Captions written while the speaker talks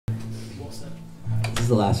This is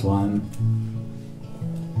the last one.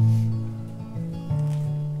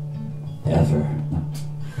 Ever. No.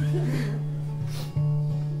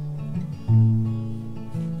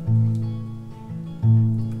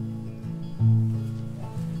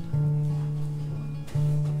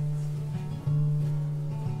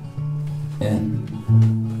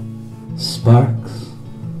 In sparks,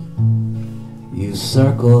 you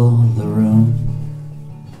circle the room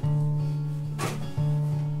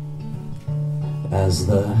as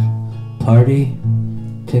the party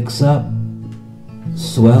picks up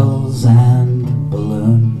swells and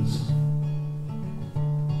balloons.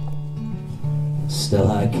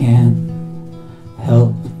 Still I can't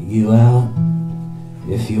help you out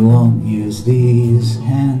if you won't use these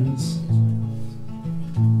hands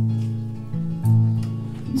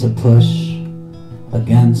to push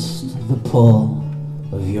against the pull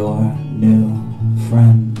of your new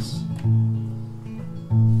friends.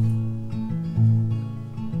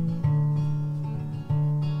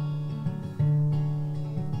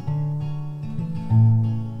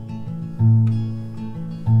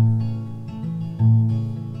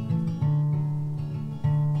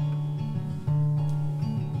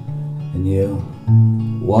 And you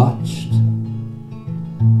watched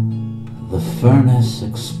the furnace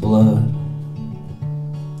explode,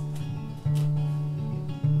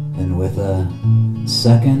 and with a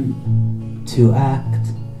second to act,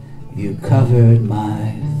 you covered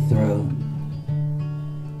my throat.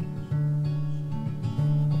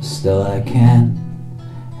 Still I can't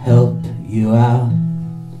help you out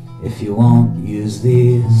if you won't use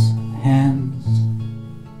these hands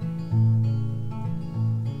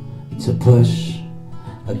to push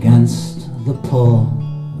against the pull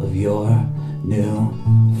of your new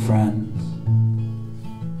friends.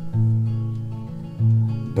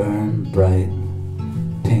 Burn bright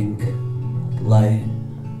pink light,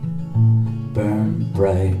 burn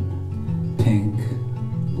bright pink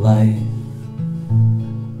light,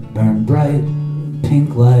 burn bright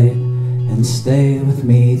pink light, and stay with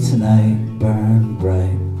me tonight. Burn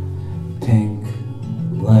bright pink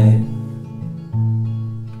light.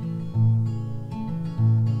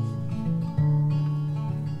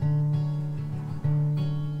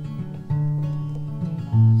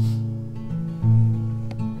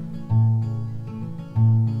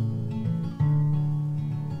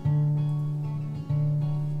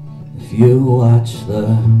 If you watch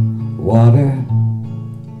the water,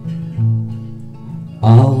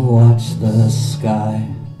 I'll watch the sky,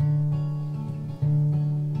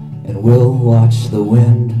 and we'll watch the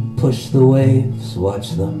wind push the waves,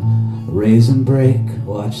 watch them raise and break,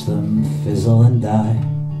 watch them fizzle and die.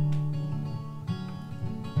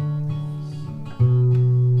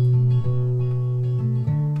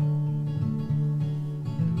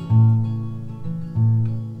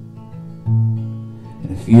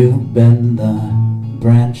 If you bend the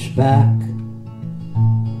branch back,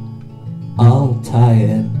 I'll tie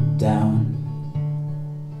it down,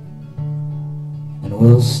 and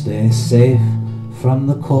we'll stay safe from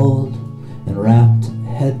the cold and wrapped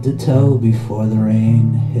head to toe before the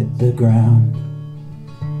rain hit the ground.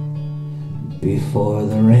 Before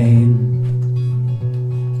the rain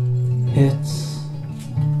hits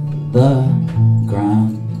the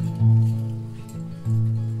ground.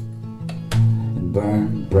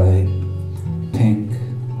 Burn bright pink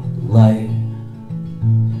light,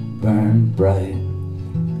 burn bright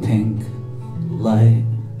pink light,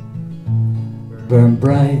 burn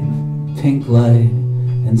bright pink light,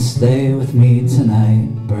 and stay with me tonight.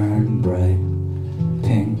 Burn bright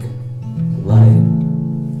pink light.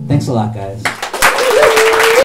 Thanks a lot, guys.